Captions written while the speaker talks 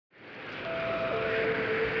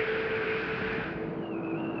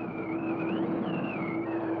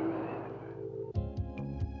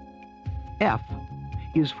F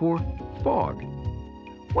is for fog.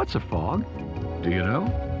 What's a fog? Do you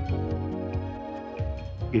know?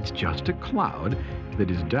 It's just a cloud that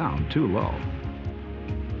is down too low.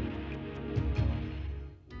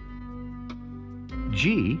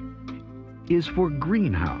 G is for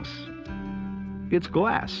greenhouse. It's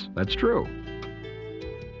glass, that's true.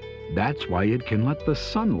 That's why it can let the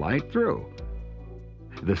sunlight through.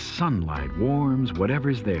 The sunlight warms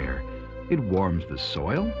whatever's there. It warms the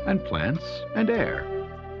soil and plants and air.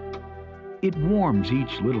 It warms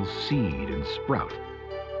each little seed and sprout.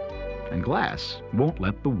 And glass won't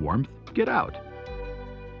let the warmth get out.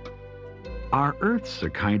 Our Earth's a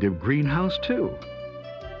kind of greenhouse too.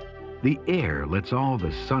 The air lets all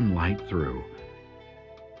the sunlight through.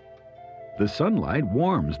 The sunlight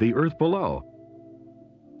warms the earth below.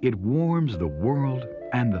 It warms the world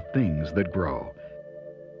and the things that grow.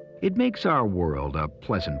 It makes our world a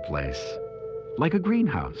pleasant place, like a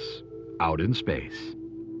greenhouse out in space.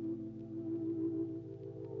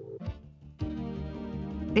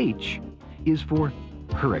 H is for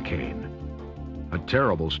hurricane, a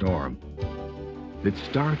terrible storm that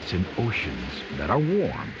starts in oceans that are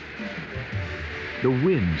warm. The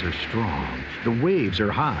winds are strong, the waves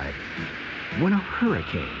are high, when a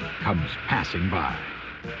hurricane comes passing by.